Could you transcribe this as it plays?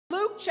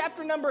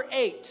chapter number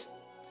 8.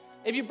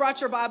 If you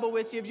brought your Bible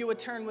with you, if you would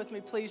turn with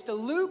me, please, to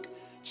Luke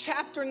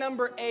chapter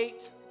number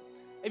 8.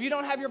 If you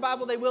don't have your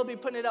Bible, they will be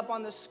putting it up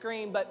on the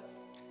screen. But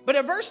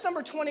at verse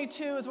number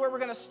 22 is where we're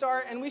going to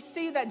start. And we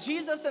see that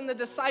Jesus and the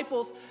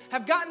disciples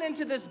have gotten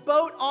into this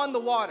boat on the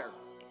water.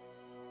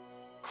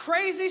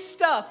 Crazy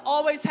stuff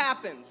always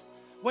happens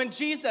when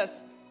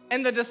Jesus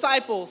and the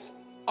disciples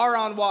are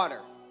on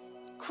water.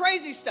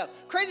 Crazy stuff.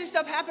 Crazy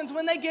stuff happens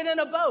when they get in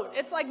a boat.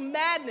 It's like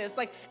madness.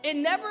 Like, it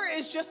never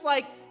is just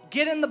like,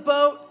 get in the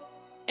boat,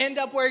 end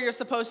up where you're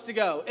supposed to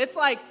go. It's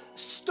like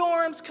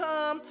storms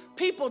come,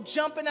 people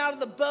jumping out of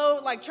the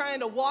boat, like trying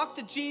to walk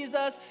to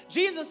Jesus.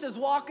 Jesus is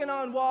walking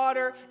on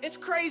water. It's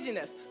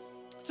craziness.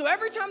 So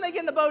every time they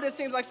get in the boat, it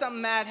seems like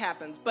something mad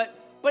happens. But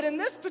in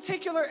this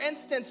particular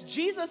instance,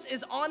 Jesus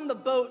is on the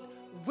boat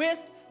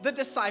with the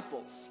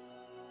disciples.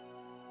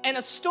 And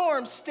a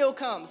storm still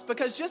comes,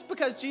 because just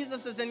because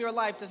Jesus is in your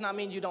life does not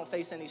mean you don't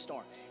face any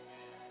storms.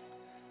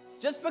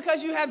 Just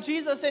because you have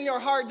Jesus in your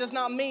heart does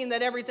not mean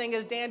that everything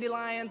is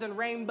dandelions and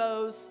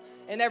rainbows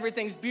and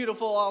everything's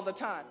beautiful all the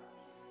time.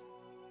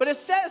 But it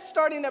says,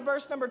 starting at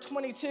verse number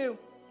 22,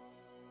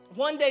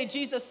 one day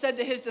Jesus said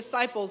to his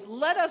disciples,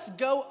 "Let us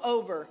go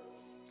over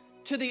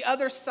to the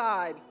other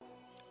side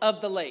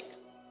of the lake."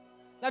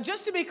 Now,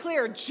 just to be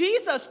clear,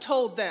 Jesus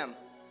told them,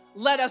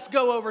 "Let us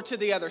go over to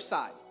the other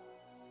side."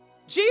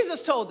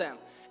 Jesus told them.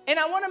 And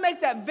I want to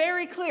make that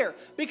very clear,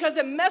 because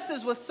it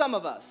messes with some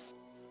of us.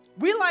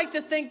 We like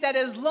to think that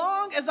as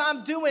long as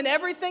I'm doing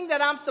everything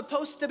that I'm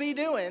supposed to be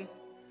doing,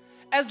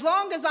 as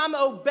long as I'm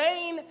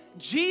obeying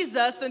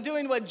Jesus and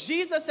doing what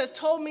Jesus has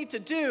told me to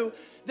do,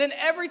 then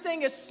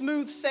everything is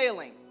smooth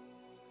sailing.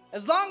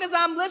 As long as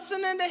I'm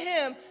listening to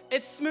him,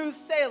 it's smooth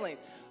sailing.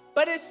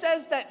 But it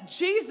says that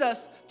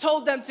Jesus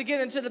told them to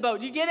get into the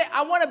boat. You get it?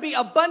 I want to be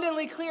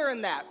abundantly clear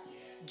in that.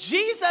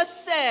 Jesus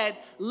said,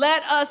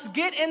 "Let us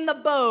get in the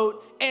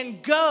boat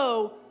and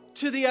go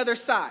to the other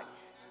side."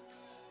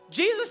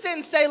 Jesus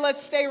didn't say, "Let's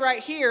stay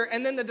right here,"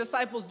 and then the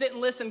disciples didn't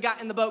listen,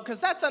 got in the boat, because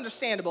that's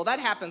understandable. That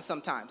happens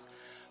sometimes.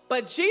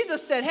 But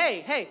Jesus said,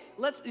 hey,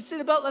 you see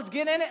the boat? Let's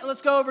get in it and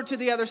let's go over to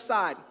the other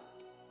side.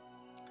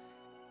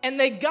 And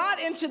they got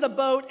into the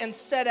boat and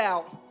set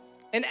out.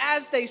 And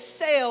as they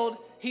sailed,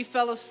 he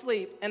fell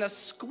asleep, and a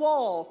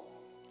squall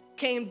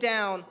came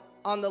down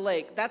on the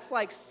lake. That's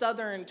like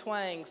southern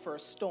twang for a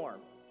storm.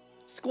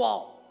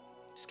 Squall.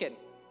 Just kidding.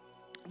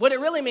 What it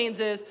really means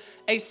is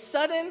a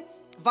sudden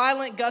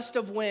violent gust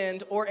of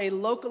wind or a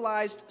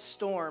localized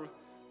storm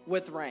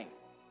with rain.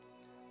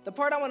 The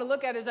part I want to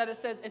look at is that it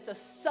says it's a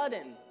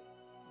sudden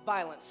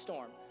violent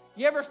storm.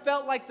 You ever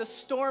felt like the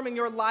storm in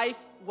your life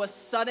was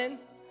sudden?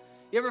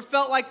 You ever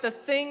felt like the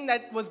thing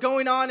that was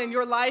going on in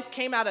your life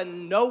came out of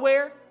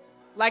nowhere?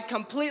 Like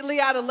completely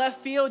out of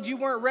left field? You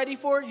weren't ready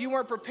for it. You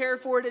weren't prepared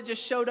for it. It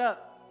just showed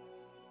up.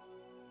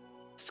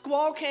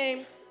 Squall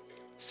came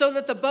so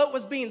that the boat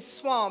was being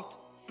swamped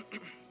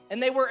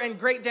and they were in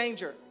great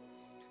danger.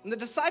 And the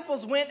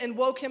disciples went and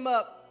woke him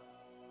up,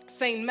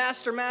 saying,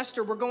 "Master,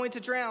 Master, we're going to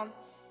drown."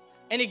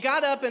 And he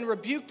got up and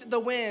rebuked the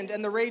wind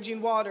and the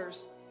raging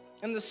waters.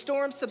 And the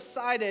storm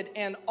subsided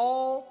and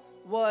all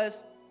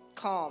was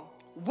calm.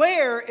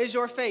 "Where is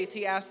your faith?"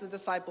 he asked the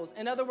disciples.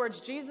 In other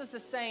words, Jesus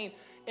is saying,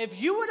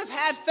 if you would have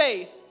had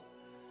faith,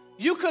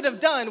 you could have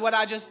done what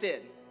I just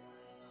did.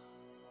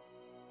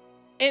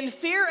 In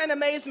fear and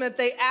amazement,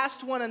 they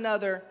asked one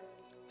another,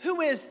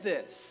 "Who is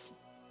this?"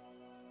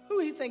 Who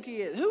do you think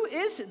he is? Who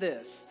is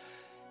this?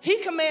 He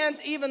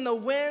commands even the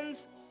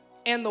winds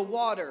and the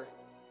water,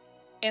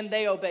 and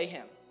they obey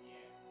him.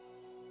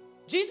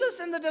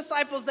 Jesus and the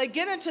disciples, they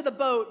get into the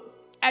boat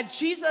at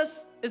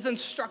Jesus'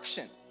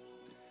 instruction.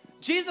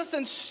 Jesus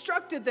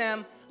instructed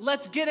them,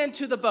 "Let's get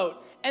into the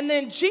boat." And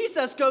then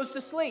Jesus goes to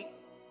sleep.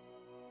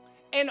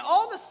 And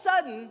all of a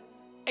sudden,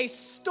 a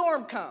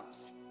storm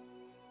comes.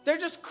 They're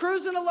just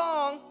cruising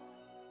along.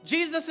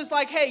 Jesus is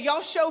like, "Hey,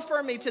 y'all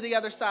chauffeur me to the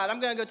other side. I'm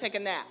going to go take a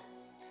nap."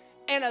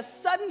 And a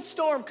sudden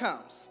storm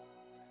comes.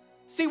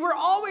 See, we're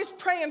always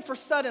praying for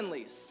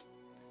suddenlies.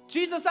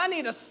 Jesus, I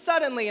need a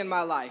suddenly in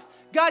my life.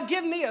 God,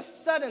 give me a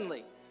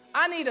suddenly.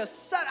 I need a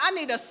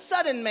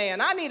sudden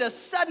man. I need a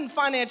sudden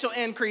financial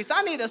increase.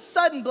 I need a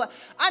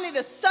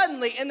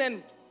suddenly, and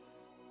then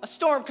a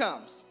storm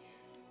comes.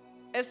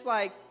 It's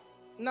like,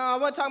 no,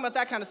 I'm not talking about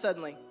that kind of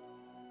suddenly.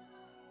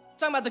 I'm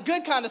talking about the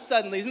good kind of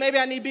suddenlies. Maybe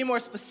I need to be more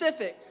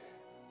specific.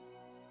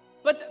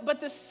 But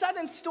this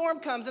sudden storm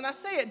comes, and I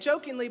say it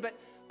jokingly,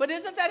 but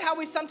isn't that how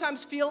we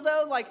sometimes feel,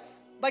 though?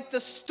 Like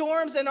the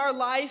storms in our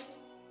life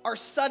are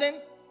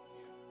sudden.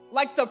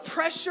 Like the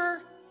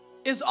pressure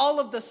is all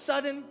of the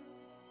sudden.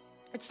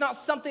 It's not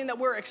something that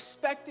we're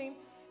expecting.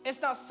 It's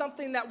not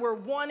something that we're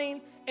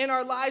wanting in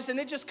our lives, and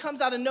it just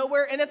comes out of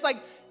nowhere. And it's like,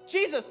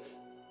 Jesus,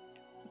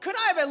 could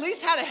I have at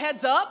least had a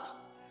heads up?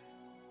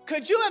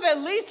 Could you have at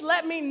least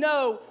let me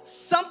know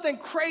something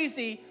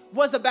crazy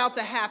was about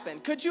to happen?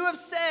 Could you have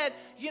said,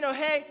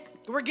 hey,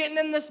 we're getting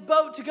in this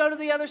boat to go to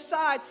the other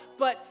side,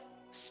 but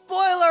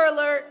spoiler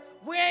alert,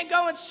 we ain't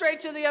going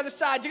straight to the other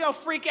side. You're going to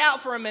freak out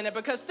for a minute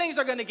because things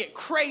are going to get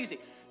crazy.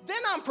 Then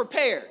I'm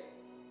prepared.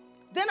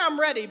 then I'm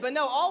ready. But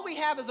no, all we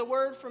have is a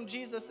word from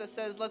Jesus that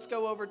says, let's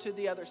go over to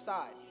the other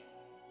side.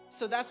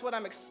 So that's what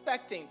I'm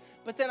expecting.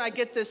 But then I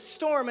get this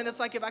storm, and it's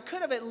like, if I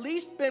could have at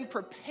least been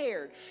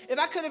prepared, if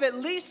I could have at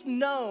least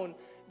known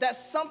that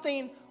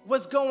something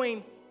was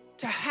going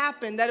to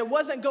happen, that it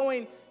wasn't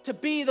going to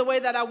be the way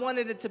that I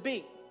wanted it to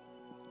be.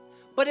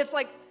 But it's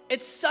like,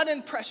 it's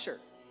sudden pressure,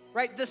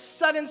 right? This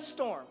sudden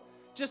storm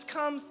just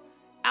comes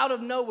out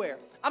of nowhere.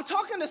 I'm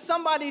talking to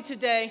somebody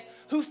today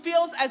who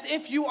feels as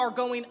if you are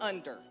going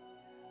under.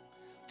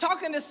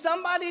 Talking to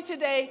somebody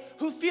today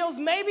who feels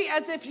maybe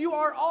as if you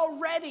are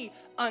already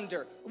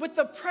under, with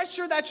the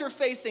pressure that you're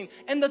facing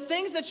and the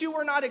things that you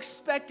were not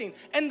expecting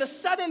and the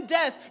sudden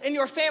death in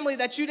your family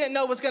that you didn't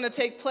know was going to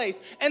take place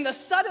and the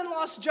sudden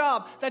lost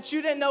job that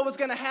you didn't know was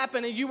going to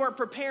happen and you weren't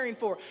preparing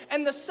for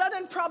and the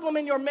sudden problem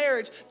in your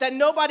marriage that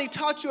nobody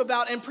taught you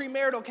about in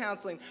premarital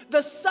counseling.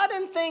 The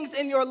sudden things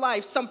in your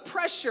life, some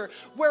pressure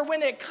where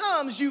when it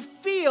comes you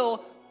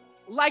feel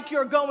like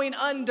you're going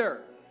under.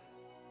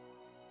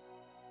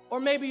 Or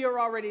maybe you're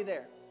already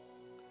there.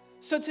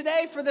 So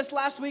today, for this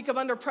last week of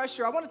Under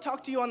Pressure, I want to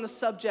talk to you on the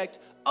subject,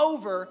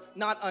 over,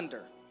 not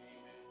under.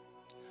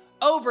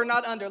 Over,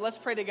 not under. Let's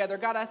pray together.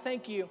 God, I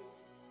thank you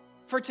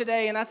for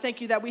today, and I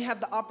thank you that we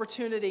have the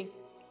opportunity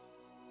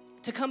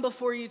to come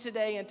before you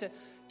today and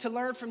to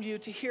learn from you,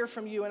 to hear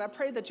from you. And I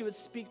pray that you would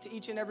speak to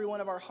each and every one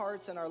of our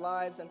hearts and our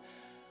lives, and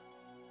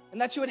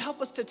that you would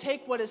help us to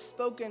take what is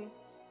spoken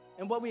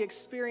and what we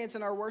experience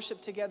in our worship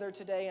together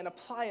today and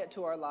apply it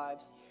to our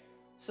lives,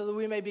 so that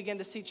we may begin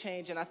to see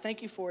change. And I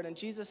thank you for it in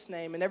Jesus'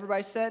 name. And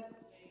everybody said,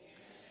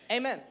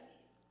 Amen.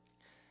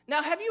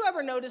 Now, have you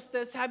ever noticed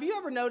this? Have you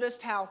ever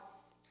noticed how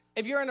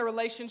if you're in a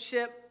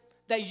relationship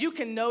that you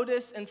can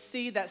notice and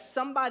see that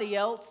somebody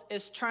else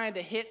is trying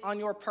to hit on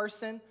your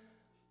person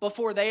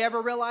before they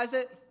ever realize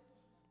it?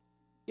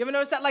 You ever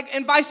notice that? Like,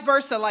 and vice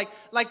versa.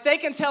 Like they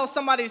can tell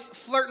somebody's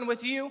flirting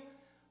with you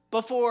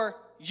before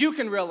you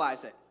can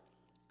realize it.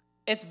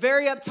 It's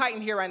very uptight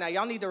in here right now.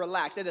 Y'all need to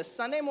relax. It is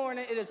Sunday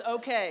morning. It is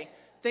okay.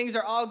 Things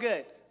are all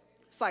good.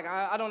 It's like,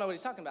 I don't know what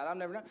he's talking about. I've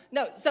never known.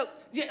 No, so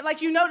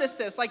like you notice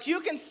this. Like you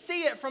can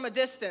see it from a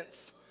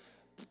distance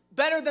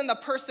better than the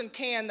person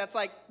can that's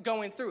like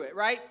going through it,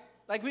 right?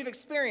 Like we've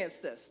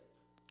experienced this.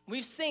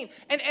 We've seen.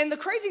 And the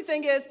crazy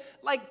thing is,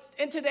 like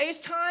in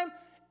today's time,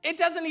 it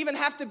doesn't even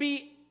have to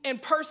be in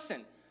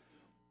person.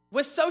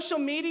 With social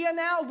media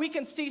now, we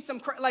can see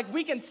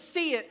we can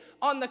see it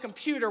on the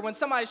computer when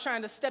somebody's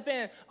trying to step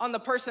in on the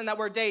person that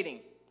we're dating,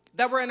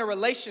 that we're in a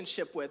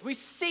relationship with. We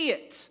see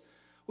it.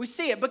 We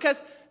see it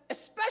because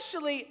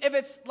especially if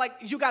it's like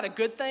you got a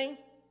good thing,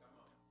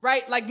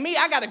 right? Like me,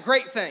 I got a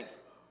great thing.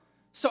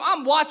 So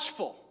I'm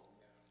watchful,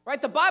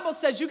 right? The Bible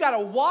says you got to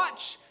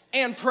watch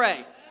and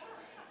pray.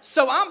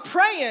 So I'm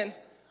praying,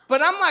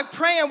 but I'm like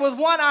praying with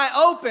one eye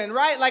open,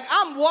 right? Like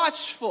I'm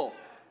watchful.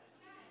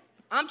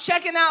 I'm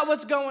checking out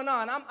what's going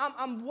on.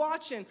 I'm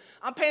watching.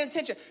 I'm paying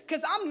attention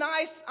because I'm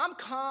nice. I'm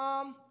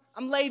calm.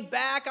 I'm laid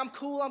back. I'm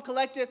cool. I'm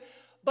collected.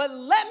 But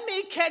let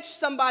me catch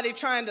somebody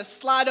trying to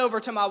slide over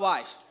to my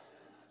wife.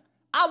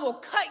 I will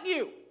cut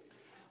you.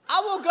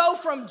 I will go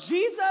from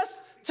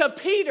Jesus to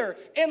Peter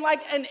in like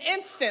an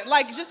instant,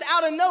 like just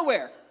out of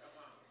nowhere.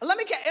 And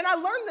I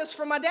learned this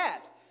from my dad.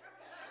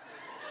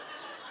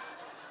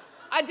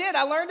 I did.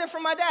 I learned it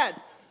from my dad.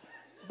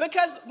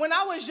 Because when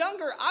I was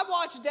younger, I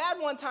watched dad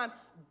one time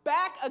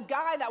back a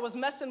guy that was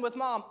messing with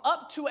mom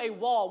up to a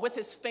wall with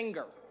his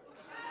finger.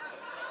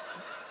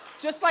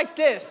 Just like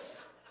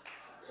this.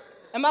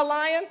 Am I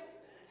lying?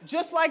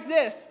 Just like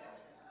this.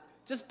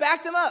 Just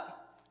backed him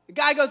up. The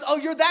guy goes, oh,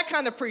 you're that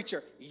kind of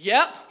preacher.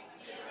 Yep.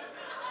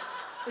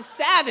 It's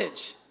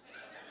savage.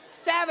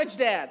 Savage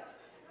dad.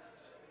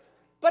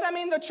 But I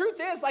mean, the truth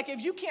is, like,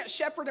 if you can't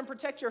shepherd and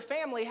protect your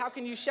family, how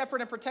can you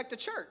shepherd and protect a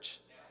church?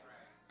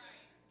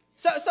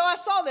 So I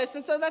saw this,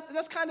 and so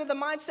that's kind of the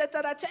mindset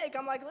that I take.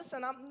 I'm like,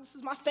 listen, this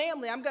is my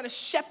family. I'm going to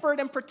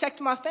shepherd and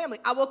protect my family.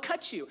 I will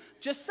cut you.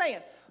 Just saying.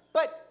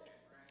 But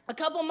a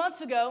couple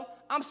months ago,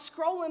 I'm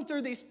scrolling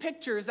through these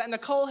pictures that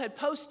Nicole had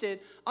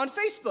posted on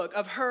Facebook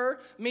of her,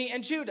 me,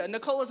 and Judah.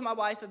 Nicole is my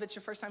wife, if it's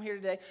your first time here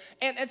today.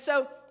 And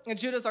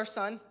Judah's our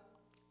son.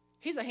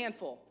 He's a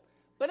handful.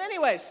 But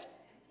anyways,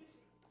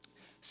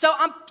 so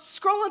I'm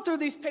scrolling through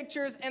these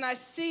pictures, and I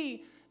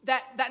see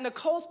that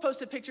Nicole's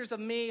posted pictures of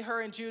me,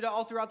 her, and Judah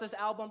all throughout this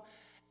album.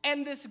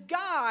 And this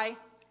guy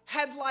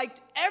had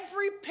liked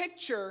every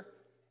picture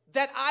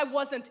that I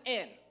wasn't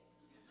in.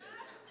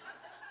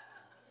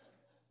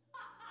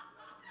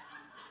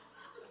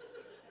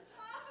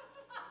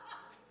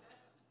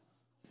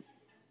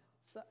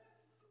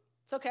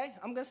 It's okay.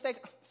 I'm going to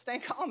stay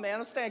calm, man.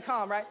 I'm staying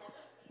calm, right?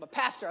 I'm a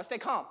pastor. I stay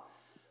calm.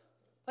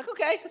 Like,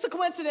 okay, it's a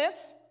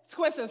coincidence. It's a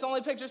coincidence.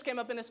 Only pictures came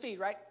up in his feed,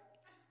 right?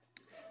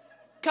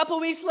 A couple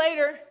weeks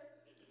later,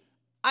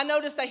 I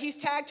noticed that he's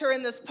tagged her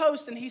in this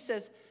post, and he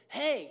says,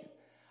 hey,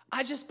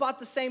 I just bought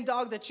the same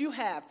dog that you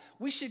have.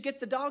 We should get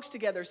the dogs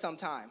together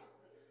sometime.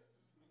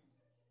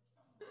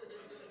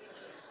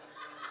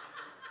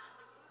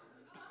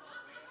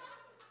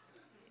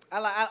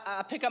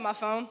 I pick up my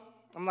phone.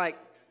 I'm like,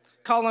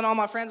 Calling all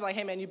my friends, I'm like,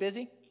 hey man, you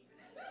busy?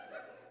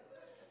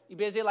 You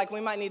busy? Like,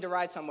 we might need to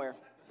ride somewhere.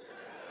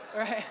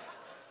 Right?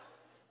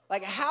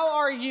 Like, how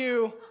are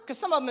you, because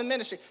some of them in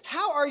ministry,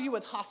 how are you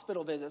with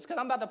hospital visits? Because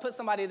I'm about to put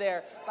somebody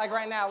there, like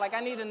right now, like I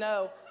need to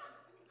know.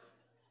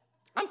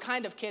 I'm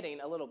kind of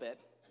kidding a little bit,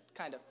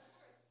 kind of.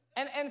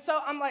 And so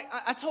I'm like,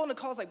 I told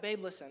Nicole, I was like,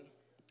 babe, listen,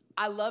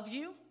 I love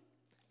you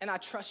and I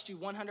trust you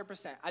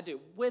 100%. I do,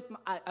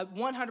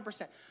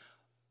 100%.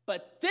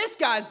 But this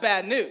guy's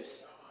bad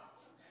news.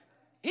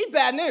 He's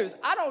bad news.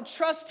 I don't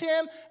trust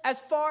him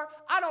as far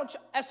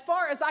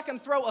as I can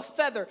throw a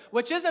feather,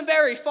 which isn't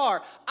very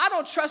far. I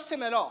don't trust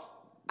him at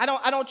all. I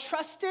don't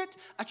trust it.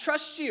 I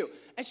trust you.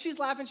 And she's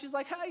laughing. She's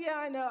like, oh yeah,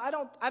 I know.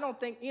 I don't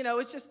think,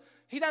 it's just,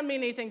 he doesn't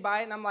mean anything by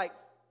it. And I'm like,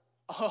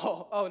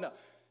 oh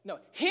no.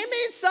 He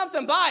means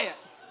something by it.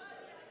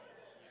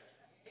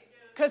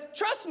 Because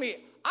trust me,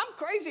 I'm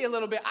crazy a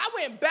little bit. I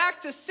went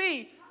back to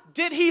see,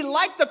 did he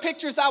like the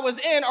pictures I was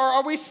in, or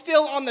are we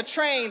still on the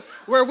train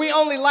where we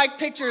only like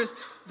pictures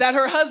that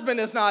her husband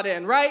is not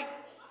in, right?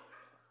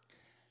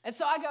 And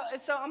so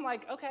I'm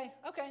like, okay,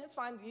 it's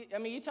fine.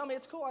 You tell me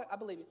it's cool, I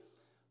believe you.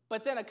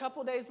 But then a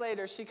couple days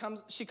later, she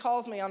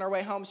calls me on her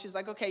way home. She's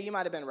like, okay, you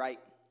might have been right.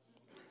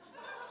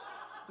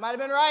 Might have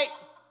been right.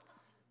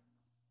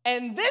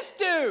 And this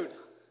dude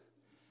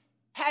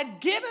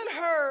had given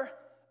her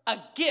a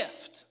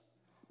gift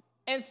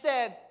and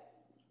said,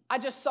 I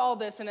just saw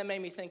this and it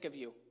made me think of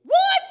you.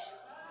 What?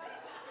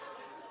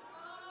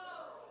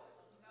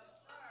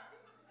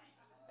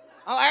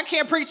 Oh, I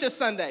can't preach this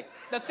Sunday.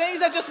 The things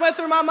that just went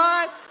through my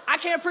mind, I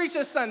can't preach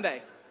this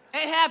Sunday.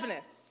 Ain't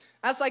happening.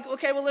 I was like,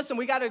 okay, well, listen,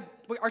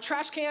 our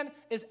trash can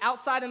is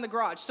outside in the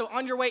garage. So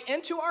on your way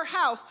into our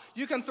house,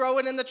 you can throw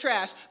it in the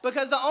trash,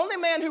 because the only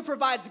man who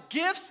provides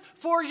gifts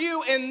for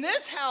you in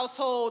this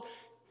household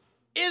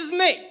is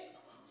me.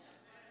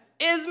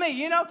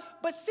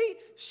 But see,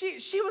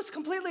 she was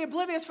completely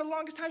oblivious for the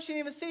longest time. She didn't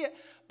even see it.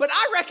 But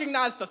I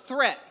recognized the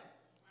threat.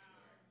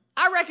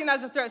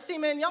 See,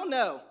 man, y'all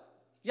know.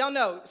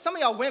 Some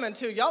of y'all women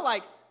too, y'all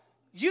like,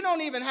 you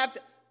don't even have to,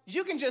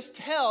 you can just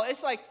tell.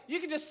 It's like, you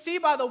can just see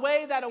by the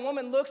way that a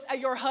woman looks at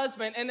your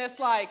husband, and it's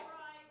like,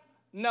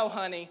 no,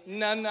 honey,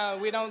 no,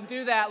 we don't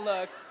do that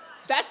look.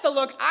 That's the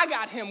look I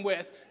got him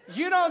with.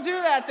 You don't do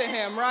that to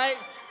him, right?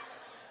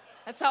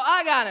 That's how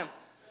I got him.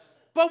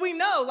 But we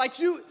know, like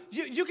you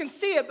can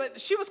see it,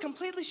 but she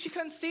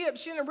couldn't see it.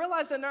 She didn't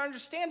realize it and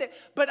understand it.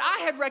 But I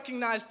had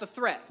recognized the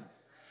threat.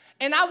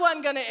 And I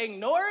wasn't going to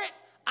ignore it.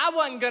 I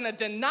wasn't going to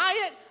deny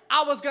it.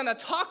 I was going to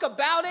talk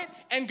about it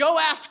and go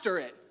after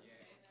it,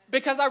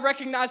 because I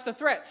recognized the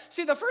threat.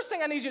 See, the first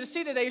thing I need you to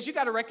see today is you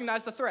got to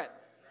recognize the threat.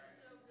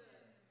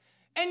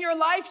 In your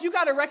life, you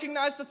got to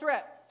recognize the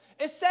threat.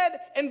 It said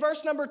in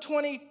verse number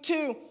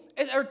 22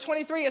 or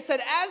 23, it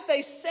said, as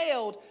they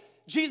sailed,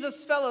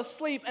 Jesus fell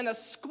asleep, and a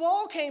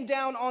squall came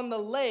down on the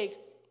lake,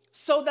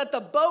 so that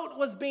the boat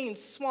was being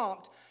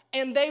swamped,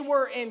 and they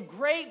were in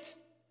great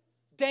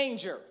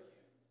danger.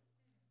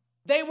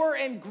 They were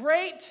in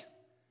great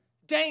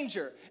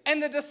danger.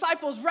 And the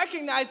disciples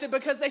recognized it,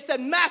 because they said,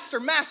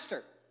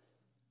 Master,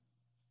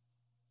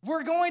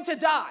 we're going to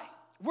die.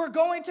 We're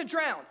going to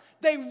drown.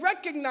 They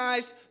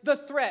recognized the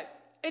threat.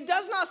 It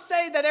does not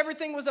say that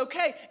everything was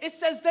okay. It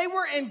says they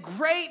were in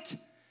great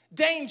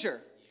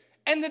danger.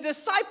 And the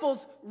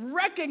disciples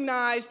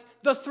recognized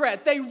the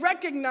threat. They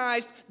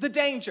recognized the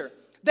danger.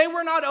 They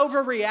were not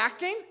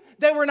overreacting.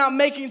 They were not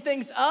making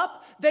things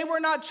up. They were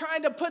not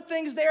trying to put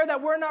things there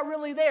that were not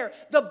really there.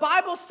 The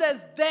Bible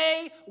says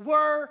they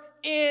were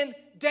in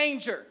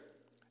danger.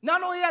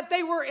 Not only that,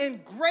 they were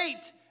in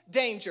great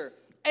danger.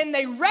 And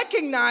they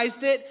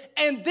recognized it,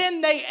 and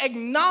then they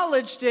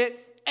acknowledged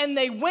it, and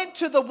they went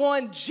to the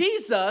one,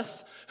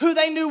 Jesus, who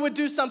they knew would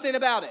do something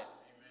about it.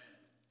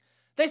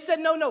 They said,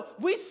 no,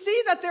 we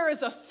see that there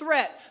is a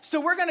threat,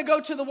 so we're going to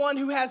go to the one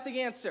who has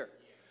the answer.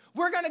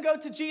 We're going to go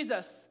to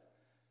Jesus.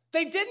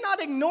 They did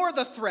not ignore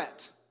the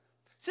threat.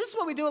 So this is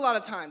what we do a lot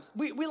of times.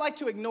 We like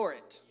to ignore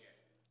it.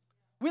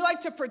 We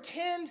like to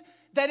pretend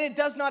that it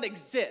does not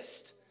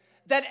exist,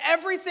 that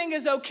everything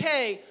is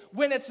okay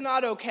when it's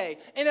not okay.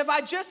 And if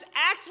I just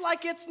act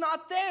like it's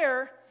not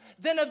there,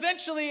 then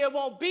eventually it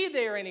won't be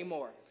there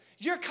anymore.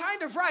 You're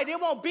kind of right. It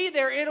won't be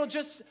there. It'll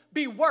just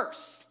be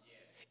worse.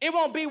 It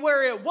won't be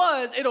where it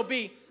was. It'll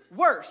be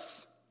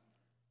worse.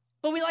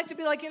 But we like to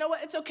be like, you know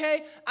what? It's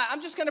okay.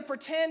 I'm just going to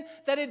pretend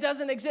that it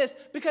doesn't exist,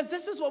 because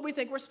this is what we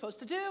think we're supposed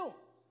to do.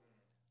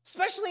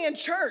 Especially in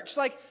church.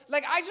 Like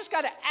I just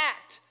got to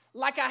act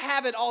like I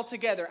have it all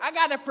together. I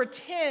got to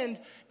pretend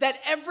that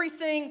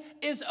everything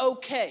is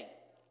okay.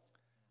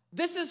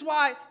 This is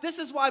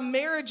why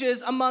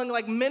marriages among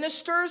like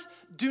ministers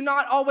do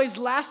not always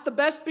last the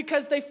best,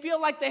 because they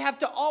feel like they have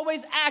to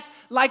always act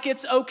like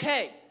it's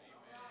okay.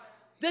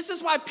 This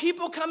is why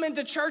people come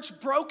into church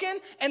broken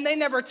and they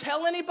never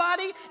tell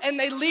anybody, and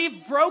they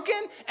leave broken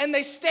and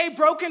they stay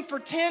broken for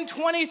 10,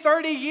 20,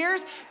 30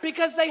 years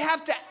because they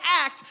have to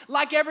act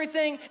like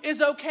everything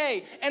is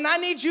okay. And I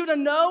need you to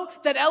know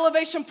that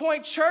Elevation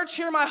Point Church,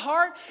 hear my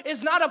heart,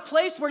 is not a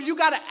place where you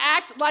got to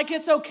act like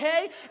it's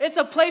okay. It's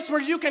a place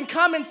where you can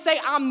come and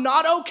say, I'm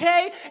not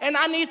okay and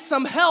I need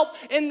some help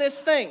in this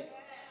thing.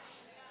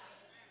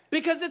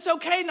 Because it's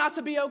okay not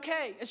to be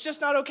okay. It's just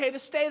not okay to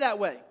stay that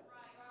way.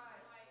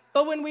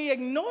 But when we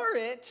ignore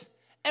it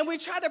and we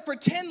try to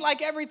pretend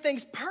like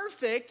everything's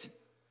perfect,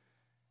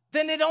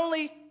 then it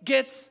only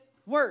gets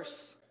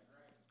worse.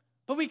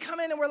 But we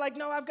come in and we're like,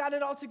 no, I've got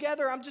it all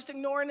together. I'm just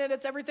ignoring it.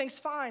 Everything's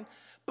fine.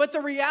 But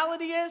the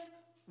reality is,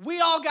 we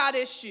all got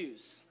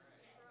issues.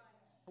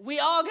 We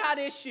all got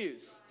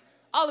issues.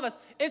 All of us.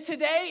 If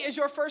today is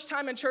your first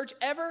time in church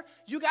ever,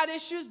 you got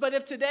issues. But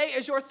if today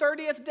is your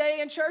 30th day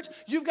in church,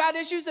 you've got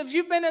issues. If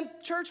you've been in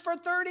church for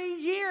 30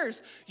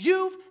 years,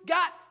 you've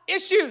got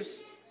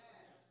issues.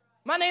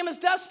 My name is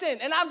Dustin,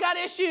 and I've got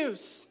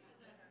issues.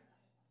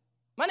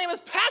 My name is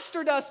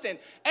Pastor Dustin,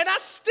 and I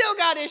still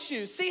got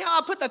issues. See how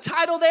I put the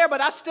title there,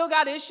 but I still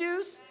got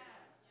issues?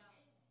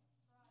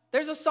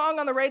 There's a song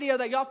on the radio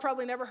that y'all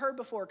probably never heard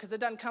before because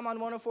it doesn't come on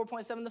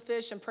 104.7 The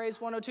Fish and Praise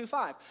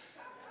 102.5.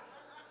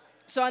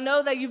 So I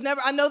know that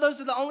I know those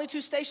are the only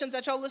two stations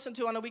that y'all listen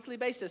to on a weekly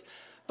basis.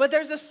 But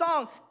there's a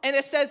song, and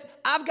it says,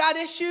 I've got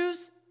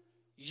issues,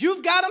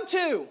 you've got them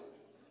too.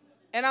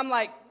 And I'm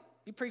like,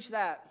 you preach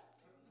that.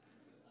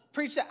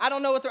 Preach that. I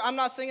don't know I'm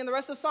not singing the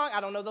rest of the song. I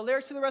don't know the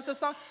lyrics to the rest of the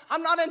song.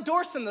 I'm not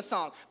endorsing the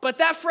song. But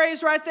that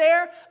phrase right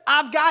there,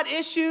 I've got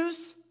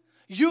issues,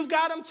 you've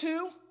got them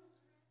too.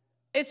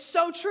 It's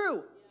so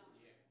true.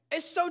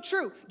 It's so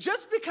true.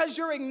 Just because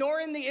you're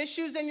ignoring the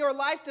issues in your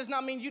life does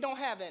not mean you don't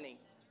have any.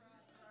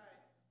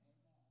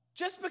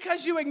 Just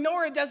because you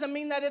ignore it doesn't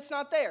mean that it's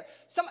not there.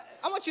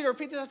 I want you to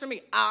repeat this after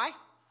me. I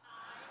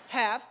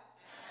have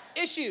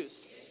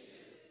issues.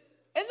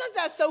 Isn't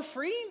that so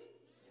freeing?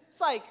 It's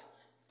like,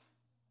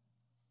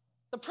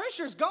 the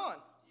pressure's gone.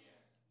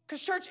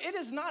 Because, church, it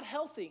is not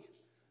healthy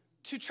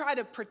to try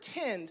to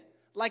pretend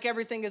like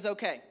everything is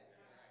okay.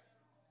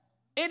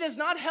 It is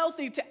not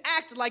healthy to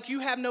act like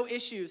you have no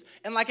issues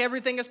and like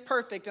everything is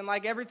perfect and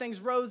like everything's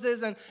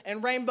roses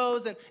and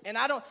rainbows. And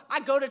I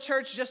go to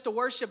church just to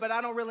worship, but I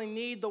don't really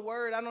need the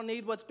word. I don't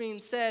need what's being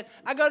said.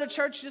 I go to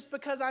church just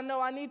because I know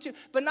I need to,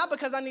 but not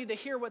because I need to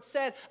hear what's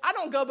said. I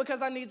don't go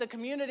because I need the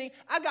community.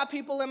 I got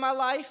people in my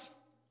life.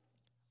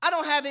 I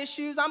don't have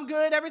issues. I'm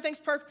good. Everything's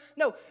perfect.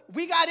 No,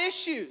 we got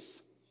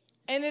issues.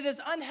 And it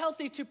is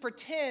unhealthy to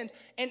pretend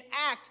and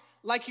act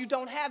like you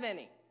don't have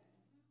any.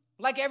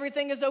 Like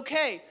everything is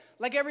okay.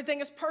 Like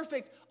everything is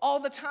perfect all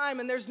the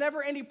time and there's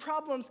never any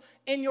problems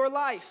in your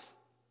life.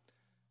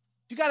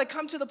 You got to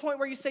come to the point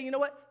where you say, you know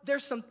what?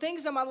 There's some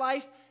things in my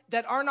life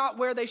that are not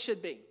where they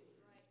should be.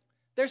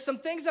 There's some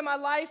things in my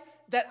life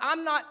that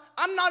I'm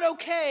not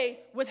okay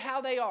with how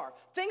they are.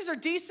 Things are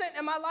decent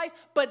in my life,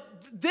 but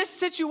this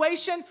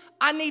situation,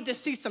 I need to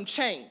see some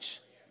change.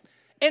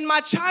 In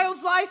my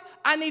child's life,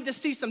 I need to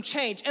see some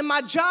change. In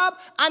my job,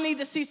 I need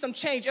to see some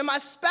change. In my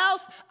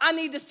spouse, I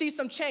need to see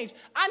some change.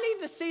 I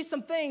need to see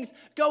some things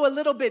go a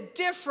little bit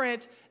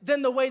different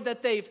than the way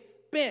that they've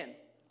been.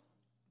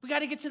 We got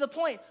to get to the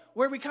point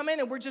where we come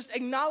in and we're just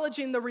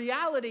acknowledging the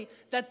reality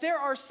that there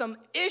are some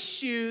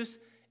issues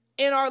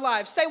in our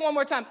lives. Say one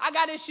more time, I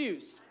got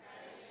issues.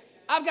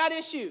 I've got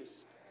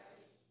issues.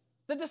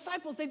 The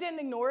disciples, they didn't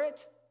ignore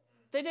it.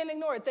 They didn't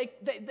ignore it.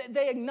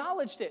 They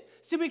acknowledged it.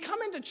 See, we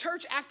come into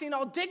church acting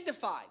all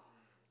dignified.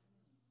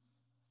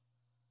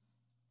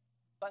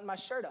 Button my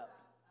shirt up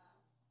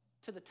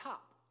to the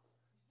top.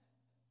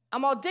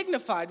 I'm all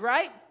dignified,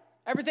 right?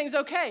 Everything's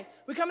okay.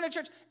 We come into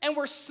church and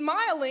we're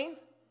smiling,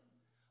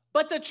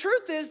 but the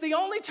truth is the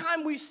only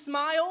time we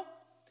smile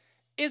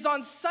is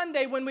on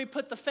Sunday when we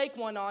put the fake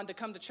one on to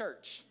come to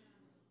church.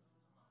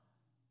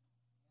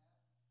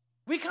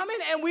 We come in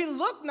and we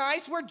look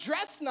nice, we're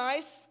dressed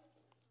nice,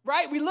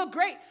 right? We look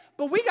great,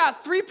 but we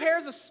got 3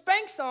 pairs of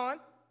Spanx on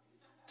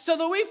so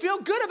that we feel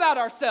good about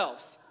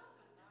ourselves.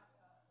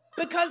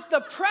 Because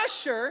the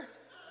pressure,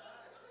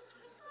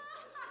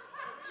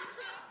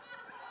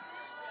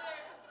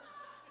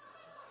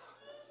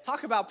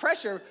 talk about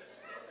pressure,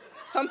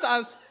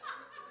 sometimes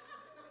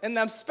in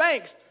them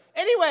Spanx.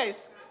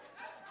 Anyways,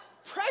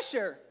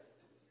 pressure.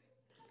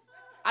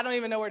 I don't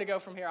even know where to go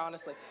from here,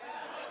 honestly.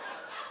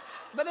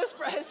 But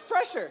it's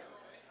pressure,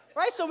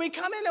 right? So we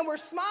come in and we're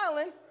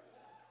smiling,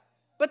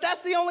 but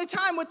that's the only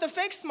time with the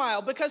fake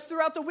smile because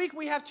throughout the week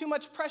we have too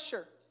much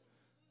pressure.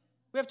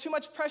 We have too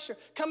much pressure.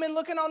 Come in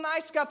looking all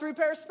nice, got 3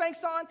 pairs of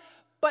Spanx on,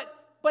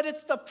 but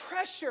it's the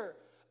pressure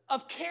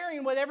of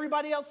caring what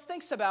everybody else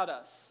thinks about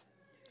us.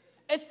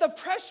 It's the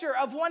pressure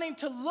of wanting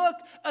to look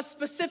a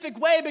specific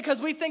way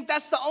because we think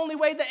that's the only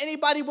way that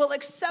anybody will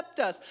accept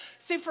us.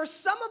 See, for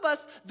some of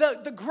us,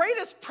 the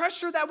greatest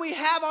pressure that we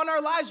have on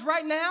our lives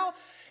right now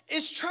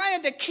is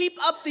trying to keep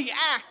up the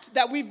act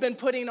that we've been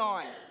putting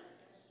on.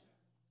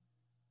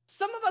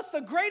 Some of us,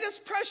 the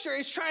greatest pressure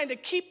is trying to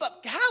keep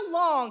up. How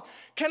long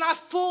can I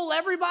fool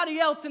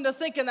everybody else into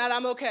thinking that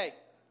I'm okay?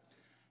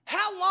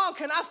 How long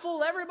can I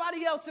fool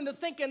everybody else into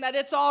thinking that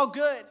it's all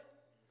good?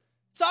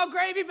 It's all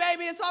gravy,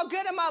 baby. It's all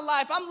good in my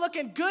life. I'm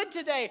looking good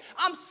today.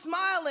 I'm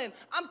smiling.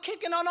 I'm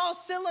kicking on all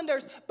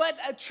cylinders. But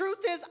the truth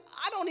is,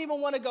 I don't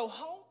even want to go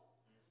home.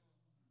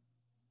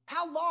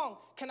 How long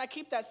can I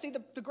keep that? See,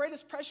 the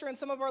greatest pressure in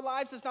some of our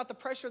lives is not the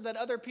pressure that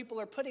other people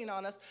are putting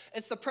on us.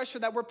 It's the pressure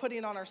that we're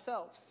putting on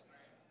ourselves.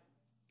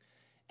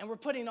 And we're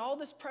putting all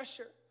this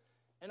pressure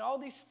and all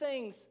these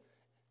things.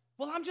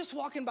 Well, I'm just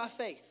walking by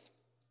faith.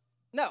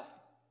 No.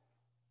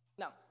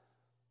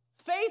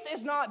 Faith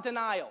is not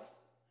denial.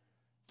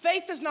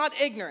 Faith is not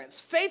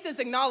ignorance. Faith is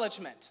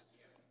acknowledgement.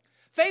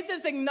 Faith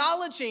is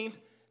acknowledging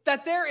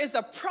that there is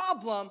a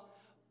problem,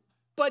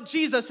 but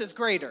Jesus is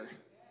greater.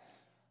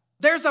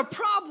 There's a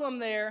problem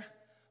there,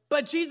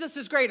 but Jesus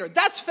is greater.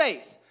 That's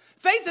faith.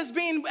 Faith is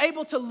being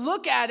able to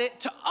look at it,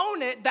 to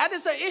own it. That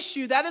is an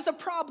issue. That is a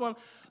problem.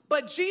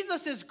 But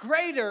Jesus is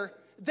greater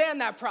than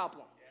that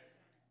problem.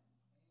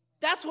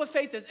 That's what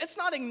faith is. It's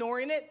not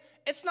ignoring it.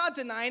 It's not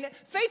denying it.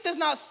 Faith is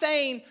not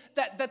saying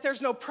that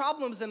there's no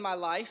problems in my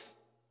life.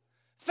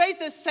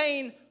 Faith is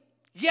saying,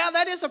 yeah,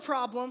 that is a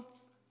problem,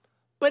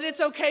 but it's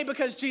okay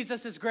because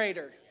Jesus is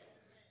greater.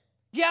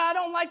 Yeah, I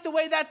don't like the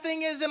way that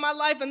thing is in my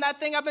life, and that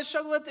thing I've been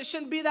struggling with, it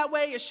shouldn't be that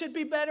way. It should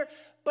be better,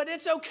 but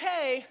it's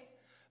okay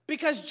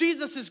because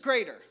Jesus is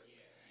greater.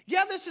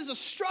 Yeah, this is a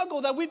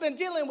struggle that we've been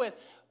dealing with,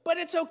 but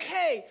it's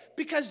okay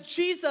because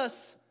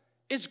Jesus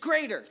is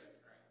greater.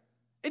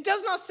 It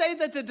does not say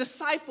that the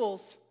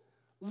disciples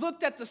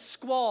looked at the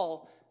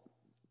squall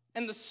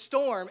and the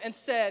storm and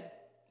said,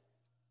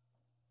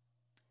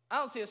 I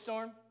don't see a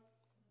storm.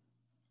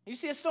 You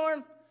see a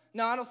storm?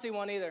 No, I don't see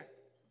one either.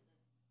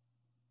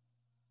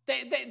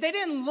 They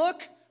didn't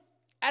look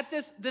at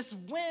this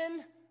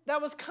wind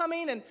that was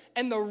coming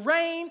and the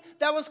rain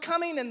that was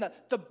coming and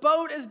the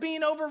boat is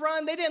being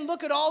overrun. They didn't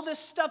look at all this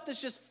stuff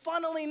that's just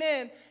funneling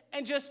in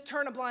and just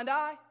turn a blind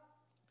eye.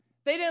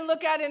 They didn't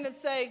look at it and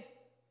say,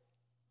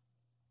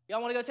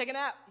 y'all want to go take a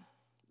nap?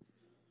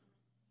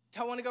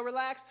 Y'all want to go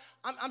relax?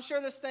 I'm sure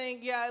this thing,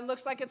 yeah, it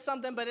looks like it's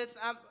something, but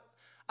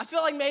I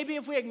feel like maybe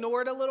if we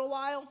ignore it a little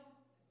while,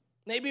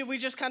 maybe if we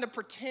just kind of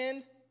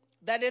pretend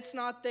that it's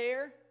not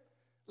there,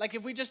 like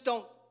if we just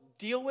don't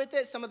deal with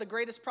it, some of the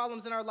greatest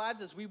problems in our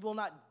lives is we will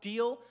not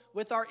deal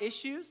with our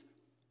issues.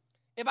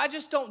 If I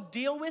just don't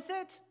deal with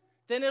it,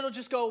 then it'll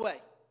just go away.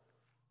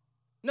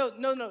 No.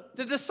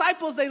 The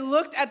disciples, they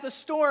looked at the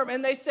storm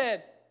and they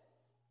said,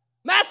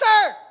 Master,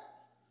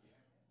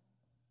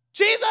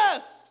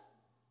 Jesus,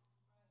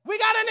 we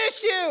got an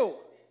issue.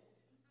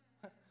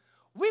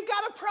 We've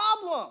got a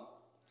problem.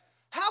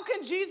 How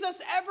can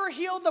Jesus ever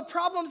heal the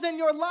problems in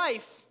your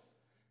life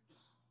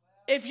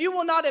if you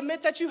will not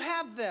admit that you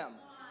have them?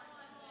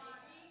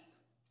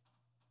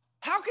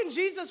 How can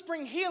Jesus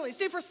bring healing?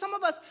 See, for some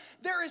of us,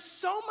 there is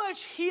so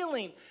much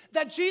healing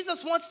that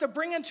Jesus wants to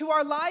bring into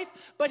our life,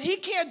 but he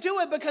can't do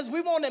it because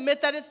we won't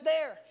admit that it's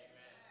there.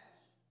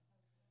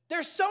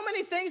 There's so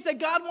many things that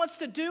God wants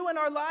to do in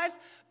our lives,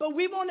 but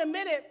we won't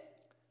admit it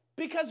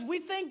because we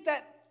think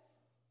that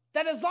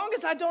as long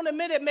as I don't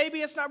admit it,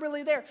 maybe it's not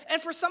really there.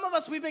 And for some of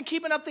us, we've been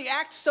keeping up the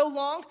act so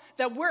long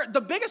that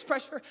the biggest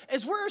pressure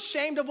is we're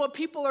ashamed of what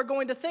people are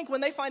going to think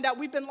when they find out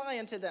we've been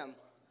lying to them.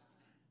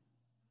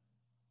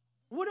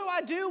 What do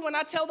I do when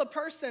I tell the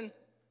person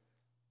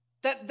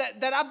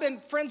that I've been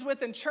friends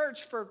with in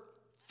church for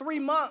 3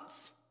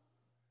 months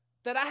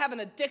that I have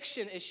an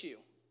addiction issue?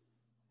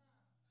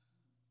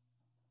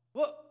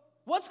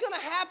 What's going to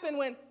happen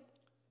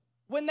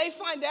when they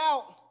find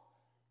out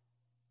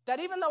that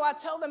even though I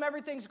tell them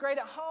everything's great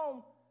at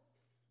home,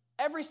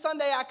 every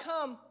Sunday I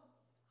come,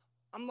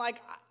 I'm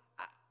like,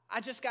 I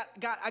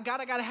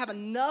gotta have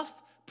enough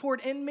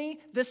poured in me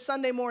this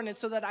Sunday morning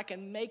so that I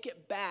can make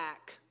it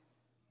back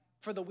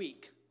for the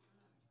week?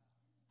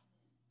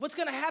 What's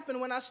gonna happen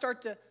when I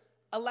start to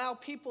allow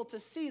people to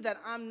see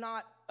that I'm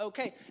not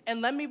okay?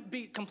 And let me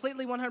be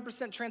completely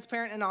 100%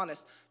 transparent and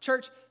honest.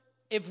 Church,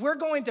 if we're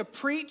going to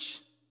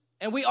preach,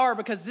 and we are,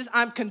 because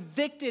I'm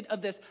convicted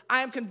of this.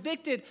 I am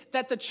convicted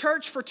that the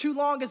church for too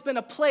long has been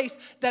a place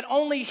that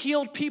only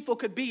healed people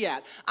could be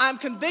at. I'm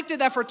convicted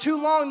that for too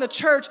long the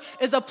church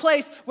is a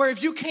place where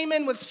if you came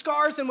in with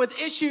scars and with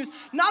issues,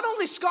 not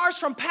only scars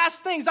from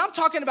past things, I'm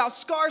talking about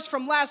scars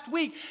from last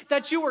week,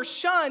 that you were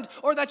shunned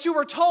or that you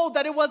were told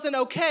that it wasn't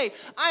okay.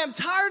 I am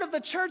tired of the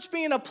church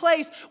being a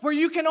place where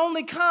you can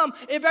only come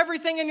if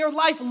everything in your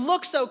life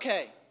looks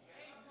okay.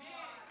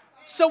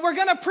 So we're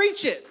going to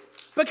preach it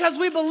because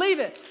we believe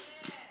it.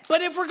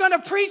 But if we're going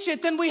to preach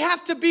it, then we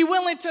have to be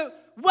willing to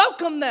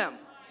welcome them.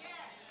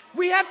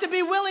 We have to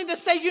be willing to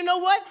say, you know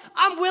what?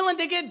 I'm willing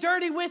to get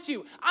dirty with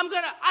you. I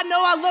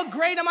know I look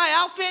great in my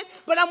outfit,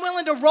 but I'm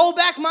willing to roll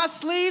back my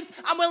sleeves.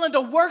 I'm willing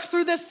to work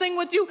through this thing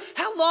with you.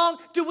 How long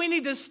do we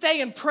need to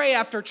stay and pray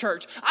after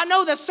church? I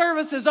know the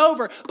service is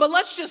over, but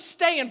let's just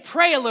stay and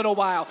pray a little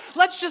while.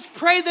 Let's just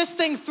pray this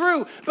thing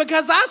through,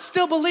 because I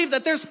still believe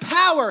that there's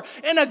power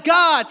in a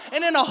God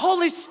and in a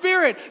Holy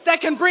Spirit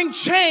that can bring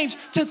change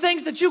to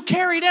things that you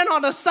carried in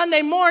on a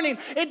Sunday morning.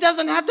 It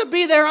doesn't have to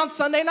be there on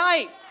Sunday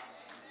night.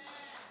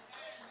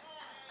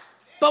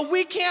 But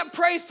we can't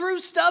pray through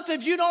stuff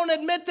if you don't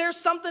admit there's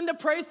something to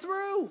pray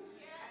through.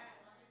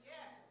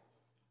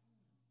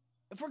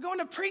 If we're going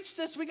to preach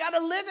this, we got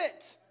to live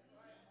it.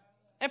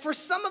 And for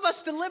some of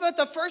us to live it,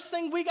 the first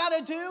thing we got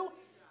to do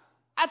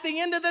at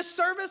the end of this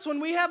service, when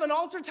we have an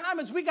altar time,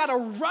 is we got to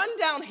run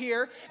down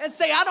here and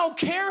say, I don't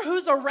care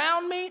who's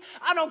around me.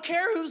 I don't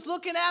care who's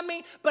looking at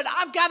me, but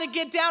I've got to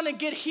get down and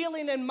get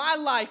healing in my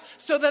life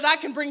so that I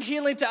can bring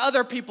healing to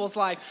other people's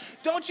life.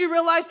 Don't you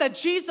realize that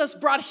Jesus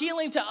brought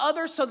healing to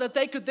others so that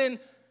they could then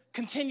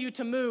continue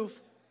to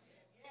move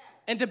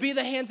and to be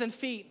the hands and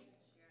feet?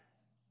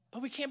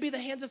 But we can't be the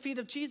hands and feet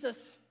of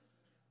Jesus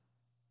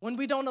when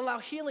we don't allow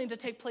healing to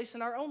take place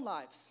in our own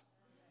lives.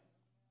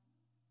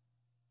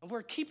 And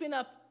we're keeping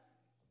up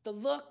the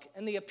look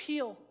and the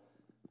appeal.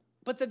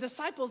 But the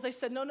disciples, they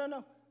said,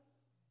 no.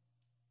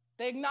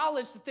 They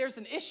acknowledged that there's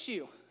an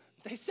issue.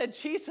 They said,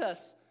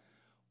 Jesus,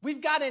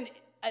 we've got an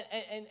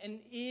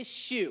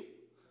issue.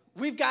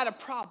 We've got a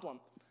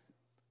problem.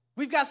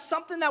 We've got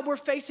something that we're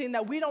facing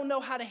that we don't know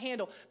how to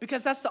handle,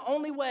 because that's the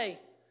only way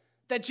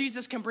that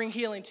Jesus can bring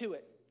healing to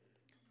it,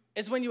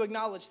 is when you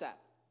acknowledge that.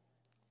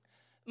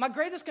 My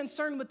greatest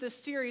concern with this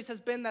series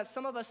has been that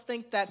some of us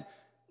think that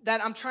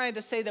I'm trying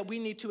to say that we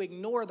need to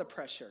ignore the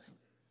pressure.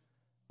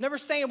 I'm never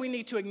saying we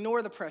need to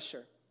ignore the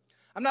pressure.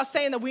 I'm not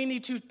saying that we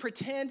need to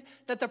pretend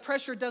that the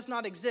pressure does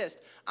not exist.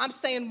 I'm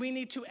saying we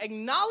need to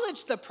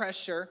acknowledge the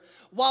pressure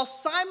while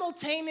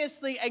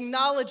simultaneously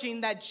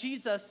acknowledging that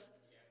Jesus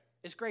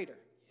is greater.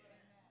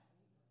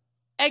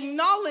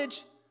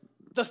 Acknowledge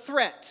the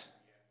threat.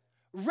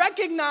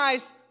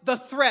 Recognize the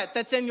threat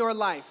that's in your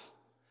life.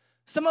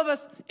 Some of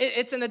us,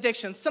 it's an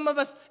addiction. Some of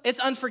us, it's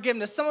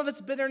unforgiveness. Some of it's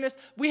bitterness.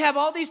 We have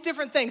all these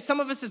different things. Some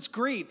of us, it's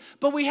greed.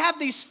 But we have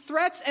these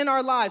threats in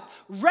our lives.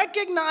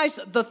 Recognize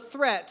the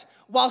threat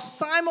while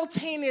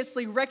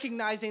simultaneously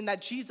recognizing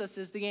that Jesus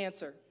is the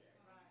answer.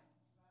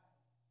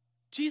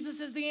 Jesus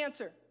is the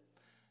answer.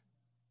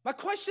 My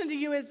question to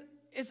you is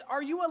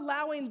are you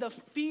allowing the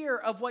fear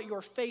of what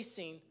you're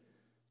facing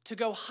to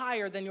go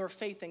higher than your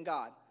faith in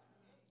God?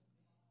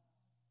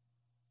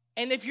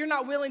 And if you're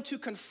not willing to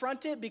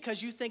confront it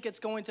because you think it's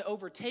going to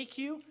overtake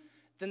you,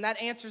 then that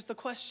answers the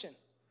question.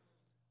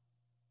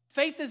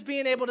 Faith is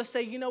being able to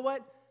say, you know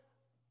what?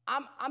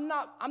 I'm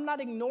not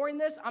ignoring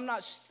this. I'm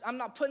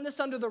not putting this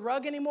under the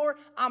rug anymore.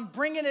 I'm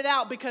bringing it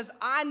out because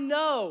I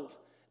know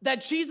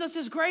that Jesus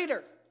is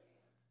greater.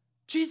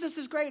 Jesus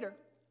is greater.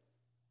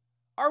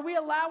 Are we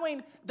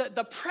allowing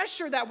the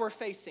pressure that we're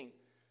facing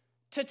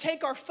to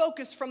take our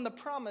focus from the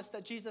promise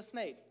that Jesus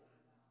made?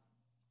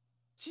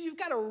 So you've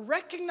got to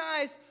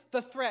recognize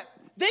the threat.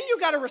 Then you've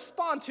got to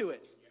respond to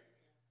it.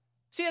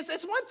 See,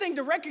 it's one thing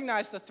to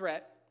recognize the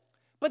threat,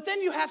 but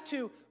then you have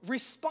to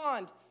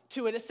respond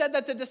to it. It said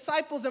that the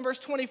disciples in verse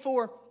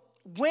 24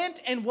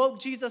 went and woke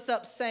Jesus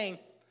up saying,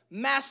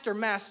 Master,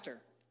 Master,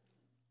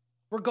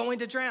 we're going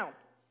to drown.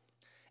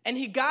 And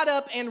he got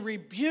up and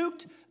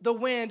rebuked the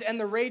wind and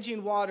the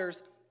raging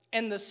waters,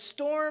 and the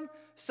storm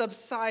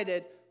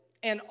subsided,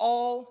 and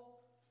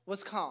all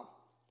was calm.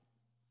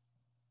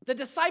 The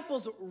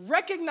disciples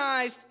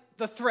recognized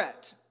the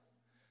threat.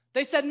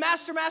 They said,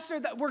 Master,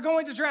 Master, we're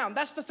going to drown.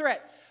 That's the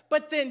threat.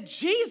 But then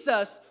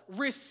Jesus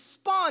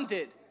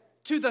responded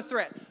to the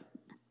threat.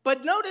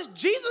 But notice,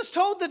 Jesus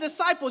told the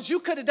disciples, you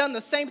could have done the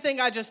same thing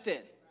I just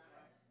did.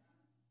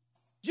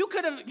 You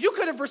could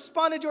have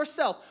responded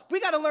yourself.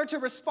 We got to learn to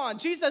respond.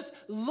 Jesus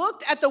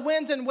looked at the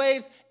winds and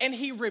waves, and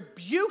he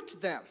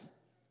rebuked them.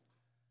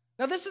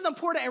 Now, this is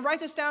important, and write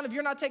this down. If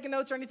you're not taking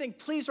notes or anything,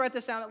 please write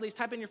this down at least.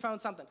 Type in your phone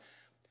something.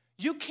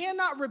 You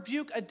cannot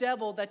rebuke a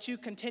devil that you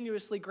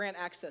continuously grant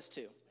access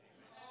to.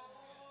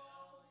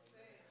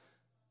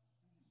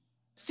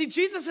 See,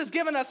 Jesus has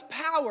given us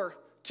power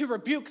to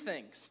rebuke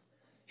things.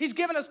 He's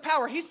given us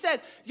power. He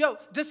said,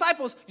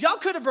 disciples, y'all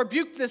could have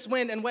rebuked this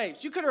wind and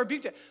waves. You could have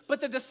rebuked it.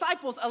 But the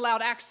disciples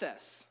allowed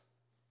access.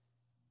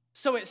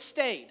 So it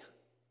stayed.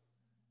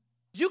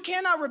 You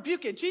cannot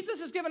rebuke it. Jesus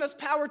has given us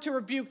power to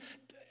rebuke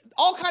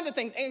all kinds of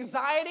things.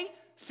 Anxiety,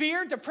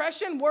 fear,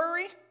 depression,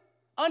 worry,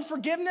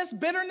 unforgiveness,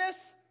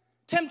 bitterness,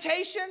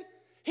 temptation.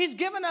 He's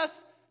given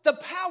us the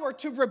power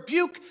to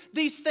rebuke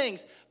these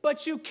things.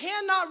 But you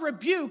cannot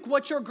rebuke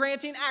what you're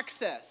granting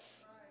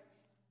access.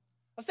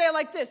 I'll say it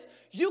like this.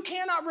 You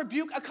cannot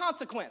rebuke a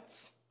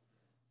consequence.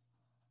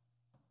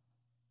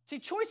 See,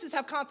 choices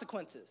have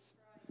consequences.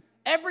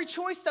 Every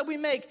choice that we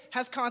make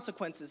has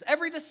consequences.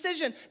 Every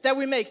decision that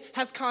we make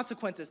has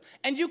consequences.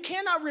 And you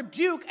cannot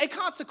rebuke a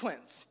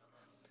consequence.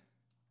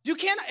 You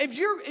cannot, if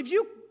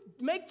you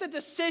make the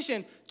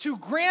decision to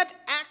grant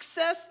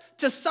access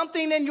to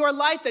something in your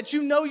life that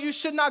you know you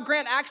should not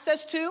grant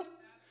access to,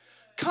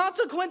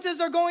 consequences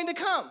are going to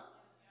come.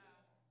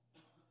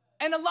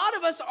 And a lot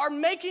of us are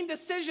making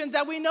decisions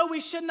that we know we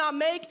should not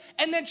make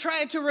and then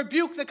trying to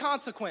rebuke the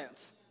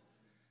consequence.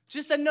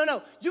 Just said,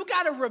 no, you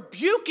got to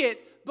rebuke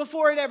it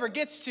before it ever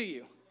gets to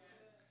you.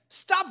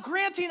 Stop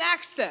granting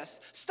access.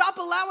 Stop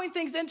allowing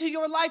things into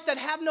your life that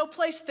have no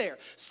place there.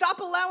 Stop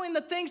allowing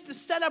the things to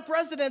set up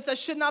residence that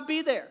should not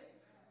be there.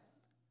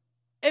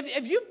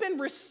 If you've been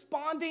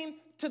responding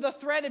to the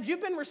threat, if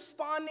you've been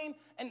responding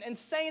and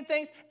saying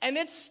things and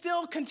it's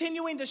still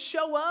continuing to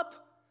show up,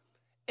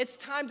 it's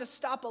time to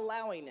stop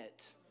allowing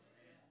it.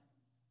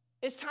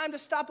 It's time to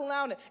stop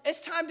allowing it.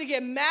 It's time to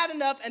get mad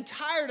enough and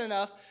tired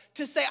enough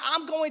to say,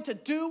 I'm going to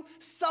do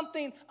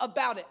something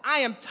about it. I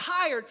am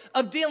tired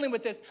of dealing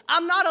with this.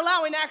 I'm not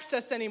allowing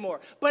access anymore,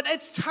 but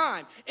it's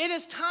time. It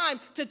is time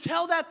to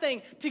tell that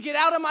thing to get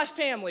out of my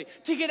family,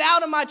 to get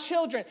out of my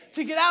children,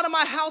 to get out of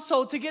my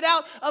household, to get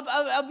out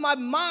of my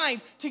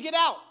mind, to get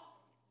out.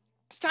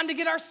 It's time to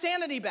get our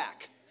sanity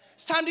back.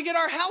 It's time to get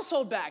our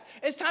household back.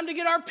 It's time to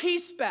get our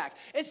peace back.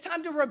 It's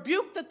time to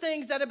rebuke the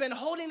things that have been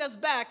holding us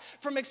back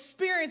from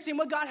experiencing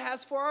what God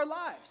has for our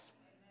lives.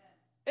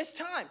 It's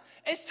time.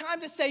 It's time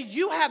to say,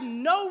 you have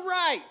no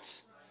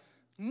right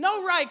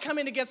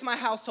coming against my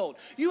household.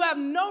 You have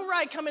no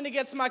right coming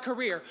against my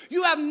career.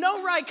 You have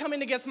no right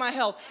coming against my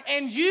health.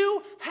 And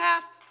you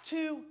have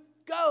to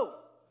go.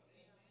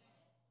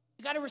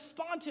 You got to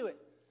respond to it.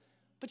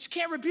 But you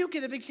can't rebuke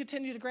it if you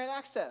continue to grant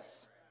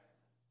access.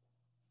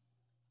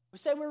 We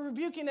say we're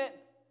rebuking it,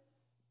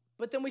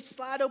 but then we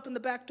slide open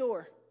the back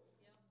door.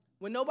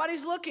 When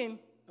nobody's looking.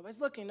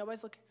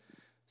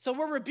 So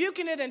we're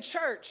rebuking it in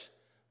church,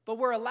 but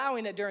we're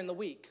allowing it during the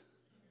week.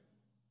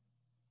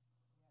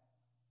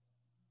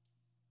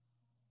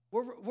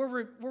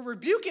 We're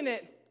rebuking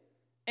it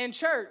in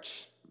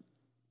church,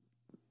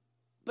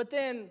 but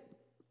then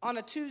on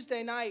a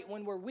Tuesday night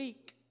when we're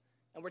weak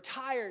and we're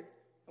tired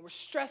and we're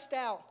stressed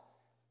out,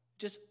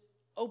 just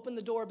open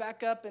the door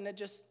back up and it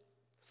just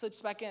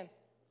slips back in.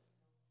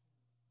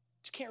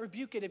 But you can't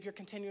rebuke it if you're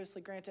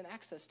continuously granting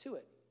access to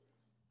it.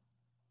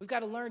 We've got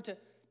to learn to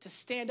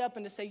stand up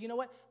and to say, you know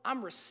what?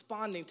 I'm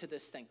responding to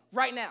this thing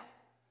right now.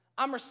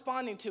 I'm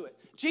responding to it.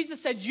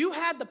 Jesus said you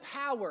had the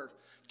power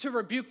to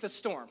rebuke the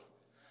storm.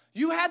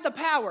 You had the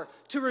power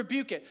to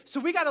rebuke it. So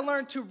we got to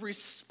learn to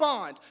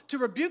respond, to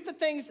rebuke the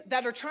things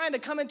that are trying to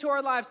come into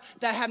our lives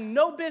that have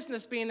no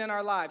business being in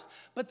our lives.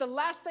 But the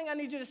last thing I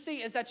need you to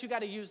see is that you got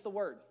to use the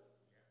word.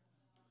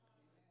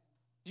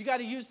 You got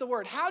to use the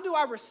word. How do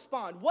I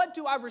respond? What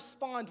do I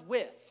respond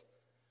with?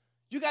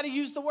 You got to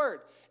use the word.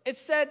 It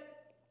said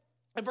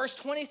in verse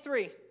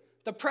 23,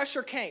 the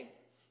pressure came. It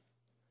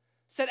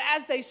said,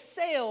 as they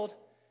sailed,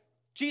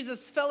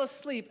 Jesus fell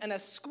asleep and a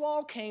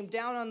squall came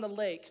down on the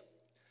lake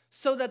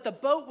so that the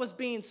boat was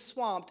being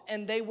swamped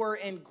and they were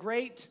in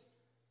great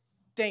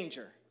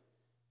danger.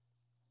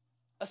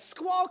 A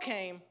squall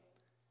came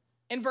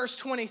in verse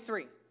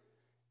 23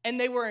 and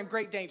they were in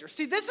great danger.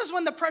 See, this is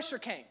when the pressure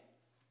came.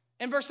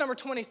 In verse number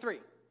 23,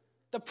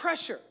 the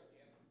pressure.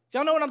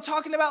 Y'all know what I'm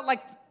talking about?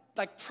 Like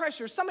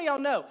pressure. Some of y'all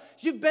know.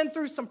 You've been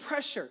through some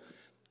pressure.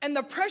 And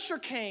the pressure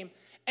came,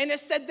 and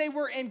it said they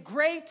were in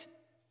great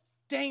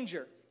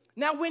danger.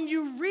 Now, when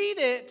you read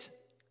it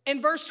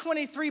in verse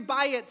 23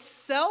 by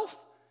itself,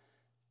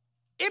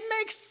 it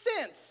makes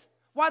sense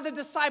why the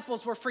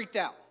disciples were freaked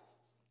out.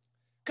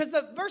 Because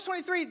the verse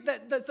 23,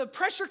 the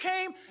pressure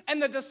came,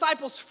 and the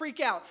disciples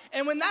freak out.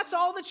 And when that's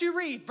all that you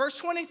read, verse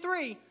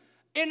 23,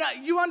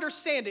 you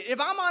understand it. If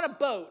I'm on a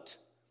boat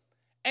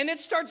and it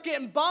starts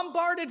getting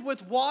bombarded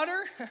with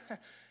water,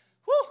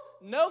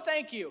 no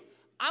thank you.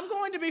 I'm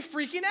going to be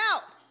freaking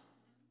out.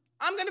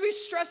 I'm going to be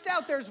stressed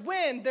out. There's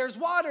wind, there's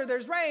water,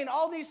 there's rain,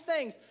 all these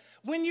things.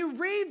 When you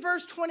read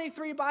verse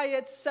 23 by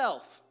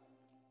itself,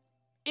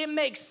 it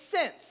makes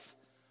sense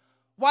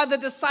why the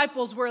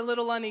disciples were a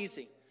little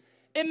uneasy.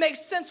 It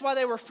makes sense why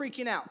they were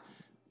freaking out.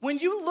 When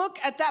you look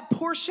at that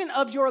portion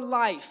of your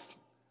life,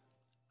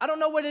 I don't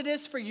know what it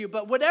is for you,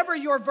 but whatever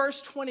your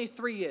verse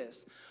 23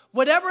 is,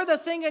 whatever the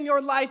thing in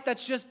your life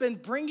that's just been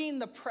bringing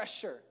the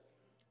pressure,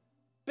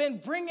 been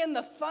bringing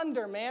the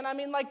thunder, man. I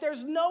mean,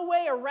 there's no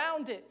way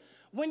around it.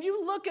 When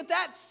you look at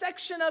that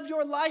section of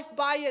your life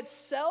by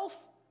itself,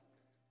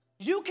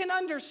 you can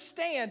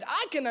understand,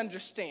 I can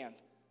understand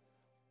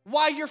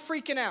why you're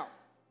freaking out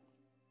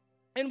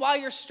and why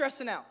you're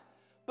stressing out.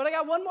 But I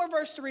got one more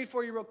verse to read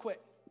for you real quick.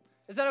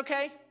 Is that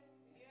okay?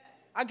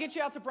 I'll get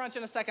you out to brunch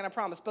in a second, I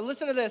promise. But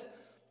listen to this.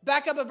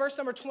 Back up at verse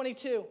number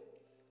 22.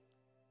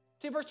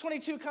 See, verse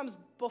 22 comes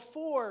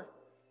before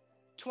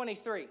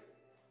 23.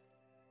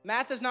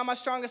 Math is not my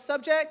strongest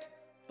subject,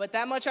 but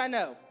that much I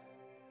know.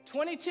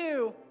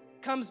 22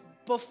 comes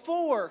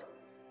before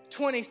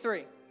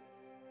 23.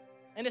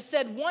 And it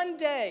said, one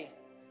day,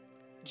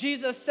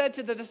 Jesus said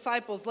to the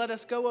disciples, let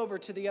us go over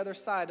to the other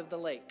side of the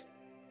lake.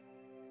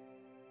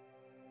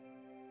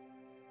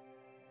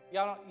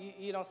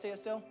 You don't see it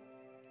still?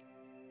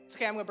 It's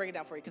okay, I'm going to break it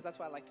down for you because that's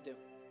what I like to do.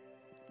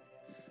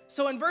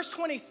 So in verse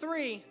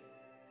 23,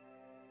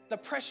 the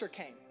pressure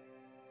came.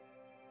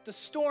 The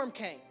storm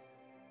came.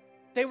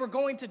 They were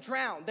going to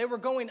drown. They were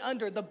going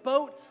under. The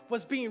boat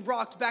was being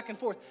rocked back and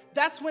forth.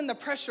 That's when the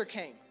pressure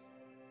came.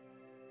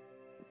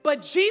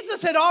 But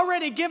Jesus had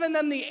already given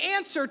them the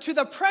answer to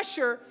the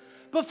pressure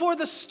before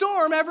the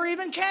storm ever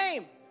even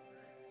came.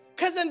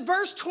 Because in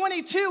verse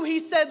 22, he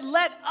said,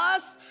 let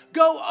us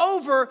go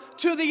over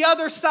to the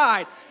other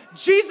side.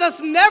 Jesus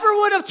never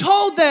would have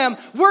told them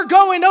we're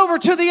going over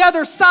to the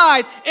other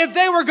side if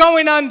they were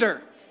going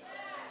under.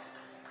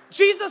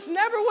 Jesus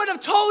never would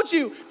have told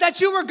you that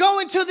you were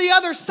going to the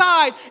other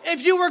side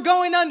if you were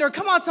going under.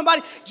 Come on,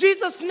 somebody.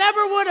 Jesus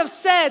never would have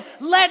said,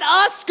 let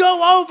us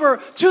go over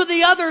to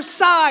the other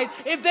side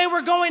if they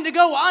were going to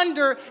go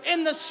under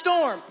in the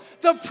storm.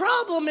 The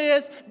problem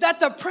is that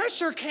the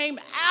pressure came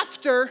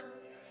after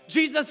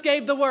Jesus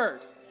gave the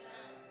word.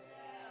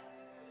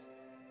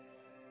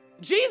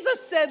 Jesus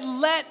said,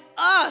 let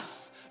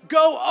us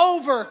go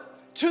over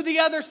to the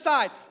other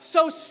side.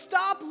 So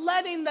stop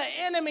letting the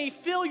enemy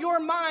fill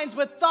your minds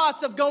with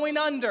thoughts of going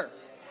under.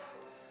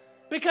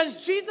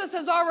 Because Jesus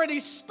has already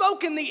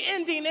spoken the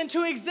ending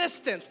into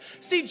existence.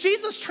 See,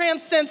 Jesus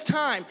transcends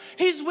time.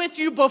 He's with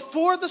you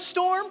before the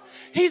storm.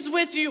 He's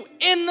with you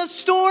in the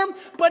storm.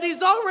 But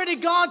he's already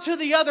gone to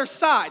the other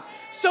side.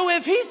 So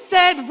if he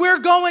said we're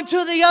going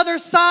to the other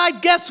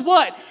side, guess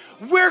what?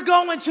 We're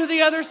going to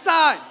the other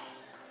side.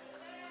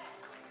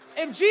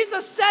 If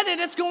Jesus said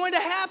it, it's going to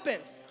happen.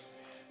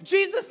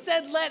 Jesus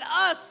said, let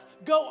us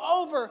go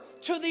over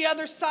to the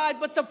other side.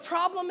 But the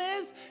problem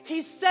is,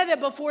 he said it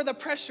before the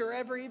pressure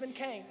ever even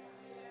came.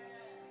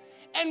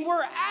 And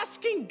we're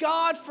asking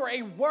God for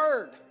a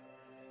word.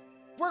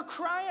 We're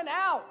crying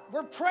out.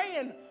 We're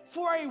praying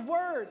for a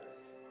word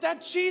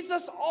that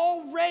Jesus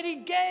already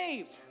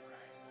gave.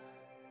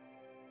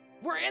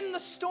 We're in the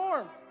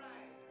storm.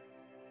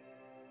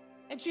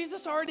 And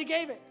Jesus already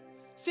gave it.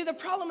 See, the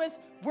problem is,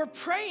 we're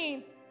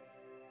praying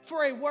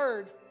for a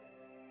word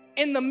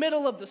in the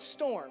middle of the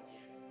storm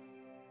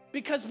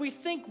because we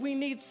think we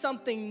need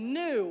something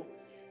new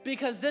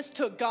because this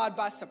took God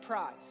by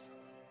surprise.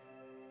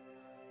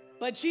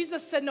 But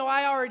Jesus said, no,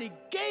 I already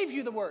gave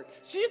you the word.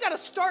 So you got to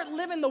start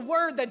living the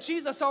word that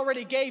Jesus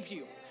already gave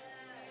you.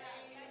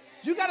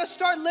 You got to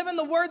start living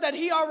the word that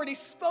he already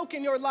spoke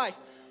in your life.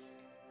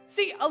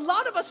 See, a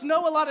lot of us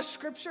know a lot of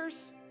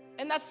scriptures,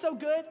 and that's so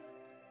good,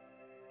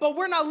 but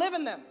we're not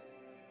living them.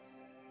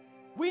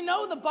 We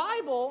know the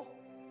Bible,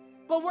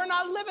 but we're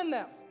not living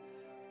them.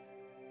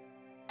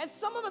 And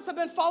some of us have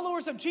been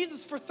followers of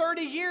Jesus for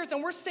 30 years,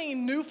 and we're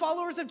seeing new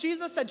followers of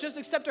Jesus that just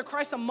accepted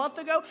Christ a month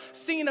ago,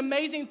 seeing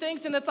amazing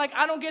things, and it's like,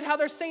 I don't get how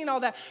they're seeing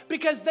all that,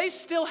 because they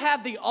still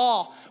have the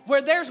awe,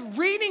 where they're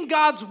reading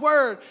God's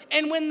word,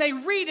 and when they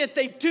read it,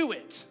 they do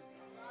it.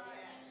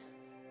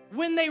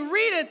 When they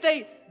read it,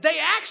 they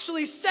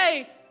actually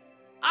say,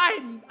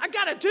 I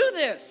got to do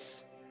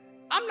this.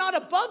 I'm not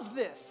above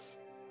this.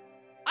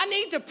 I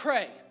need to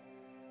pray.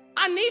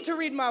 I need to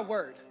read my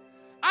word.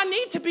 I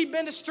need to be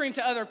ministering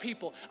to other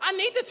people. I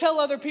need to tell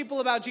other people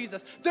about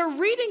Jesus. They're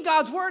reading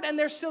God's word and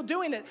they're still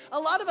doing it. A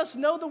lot of us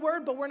know the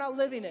word, but we're not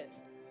living it.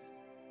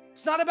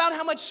 It's not about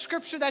how much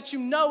scripture that you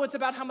know, it's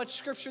about how much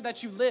scripture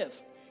that you live.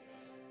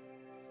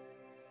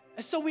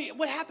 And so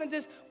what happens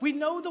is we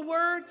know the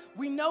word,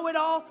 we know it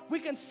all, we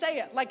can say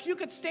it. Like you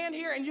could stand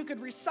here and you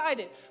could recite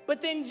it,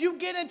 but then you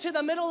get into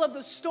the middle of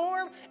the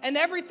storm and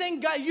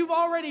everything you've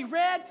already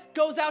read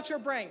goes out your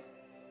brain,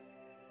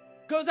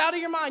 goes out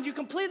of your mind. You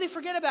completely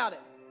forget about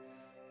it.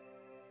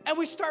 And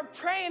we start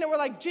praying and we're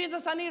like,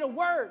 Jesus, I need a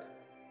word.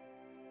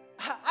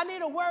 I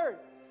need a word.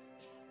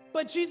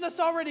 But Jesus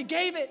already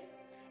gave it.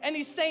 And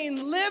he's saying,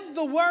 live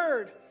the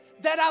word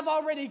that I've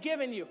already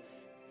given you.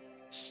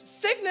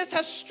 Sickness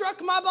has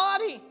struck my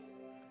body.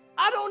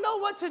 I don't know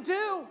what to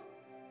do.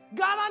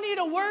 God, I need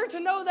a word to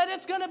know that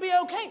it's going to be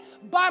okay.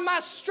 By my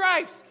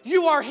stripes,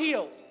 you are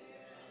healed.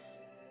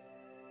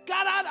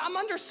 God, I'm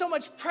under so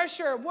much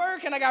pressure at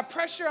work, and I got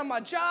pressure on my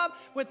job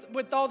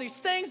with all these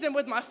things and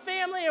with my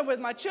family and with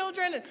my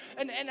children,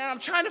 and I'm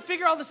trying to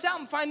figure all this out,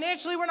 and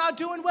financially we're not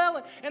doing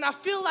well, and I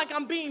feel like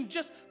I'm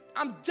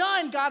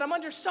done, God. I'm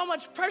under so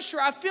much pressure.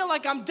 I feel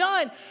like I'm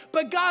done.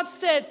 But God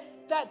said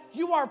that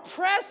you are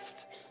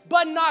pressed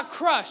but not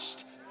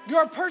crushed.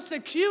 You're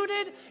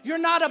persecuted, you're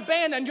not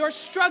abandoned. You're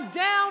struck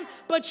down,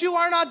 but you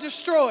are not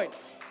destroyed.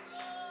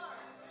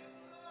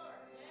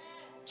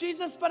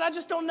 Jesus, but I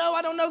just don't know.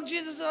 I don't know,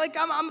 Jesus. Like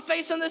I'm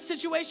facing this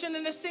situation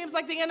and it seems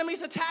like the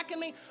enemy's attacking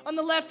me on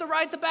the left, the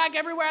right, the back,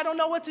 everywhere. I don't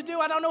know what to do.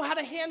 I don't know how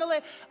to handle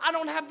it. I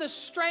don't have the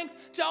strength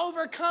to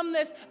overcome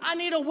this. I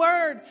need a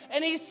word.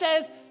 And he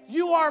says,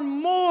 you are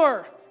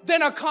more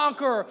than a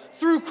conqueror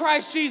through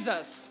Christ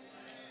Jesus.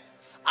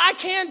 I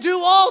can do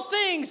all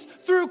things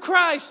through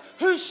Christ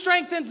who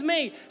strengthens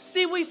me.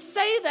 See, we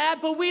say that,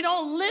 but we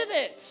don't live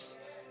it.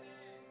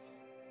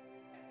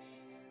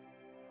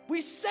 We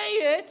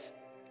say it,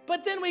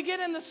 but then we get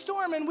in the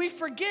storm and we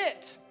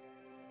forget.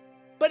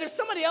 But if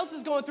somebody else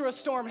is going through a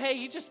storm, hey,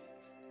 you just,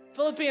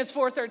 Philippians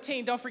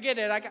 4:13, don't forget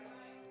it.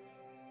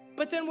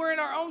 But then we're in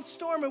our own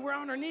storm and we're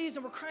on our knees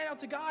and we're crying out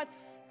to God.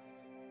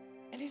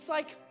 And he's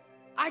like,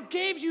 I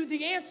gave you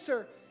the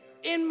answer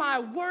in my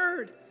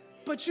word,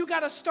 but you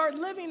got to start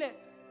living it.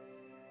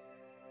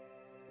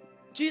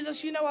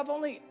 Jesus, you know, I've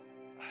only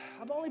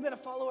been a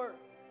follower of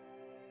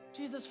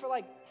Jesus for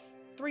like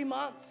 3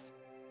 months.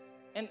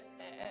 And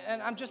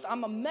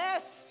I'm a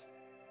mess.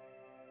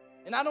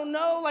 And I don't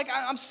know, like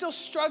I'm still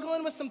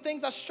struggling with some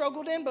things I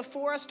struggled in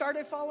before I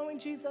started following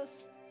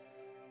Jesus.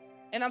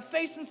 And I'm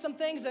facing some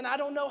things and I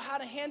don't know how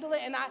to handle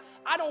it. And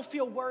I don't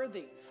feel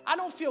worthy. I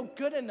don't feel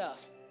good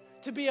enough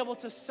to be able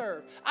to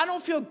serve. I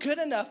don't feel good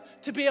enough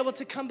to be able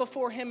to come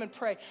before him and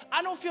pray.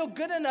 I don't feel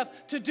good enough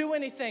to do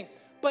anything.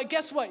 But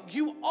guess what?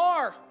 You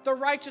are the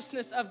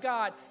righteousness of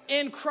God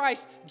in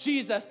Christ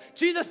Jesus.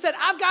 Jesus said,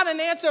 I've got an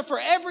answer for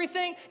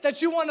everything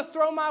that you want to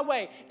throw my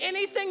way.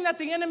 Anything that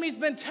the enemy's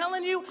been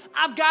telling you,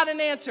 I've got an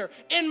answer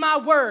in my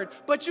word.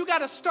 But you got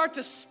to start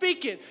to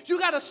speak it. You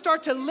got to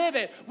start to live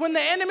it. When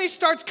the enemy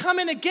starts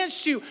coming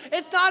against you,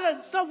 it's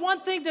not one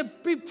thing to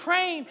be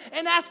praying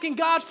and asking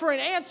God for an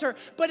answer,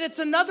 but it's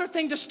another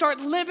thing to start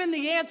living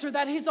the answer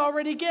that he's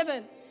already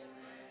given.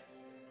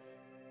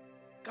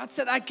 God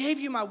said, I gave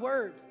you my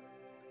word.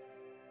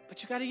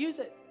 But you got to use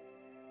it.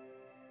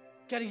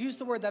 You got to use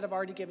the word that I've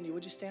already given you.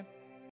 Would you stand?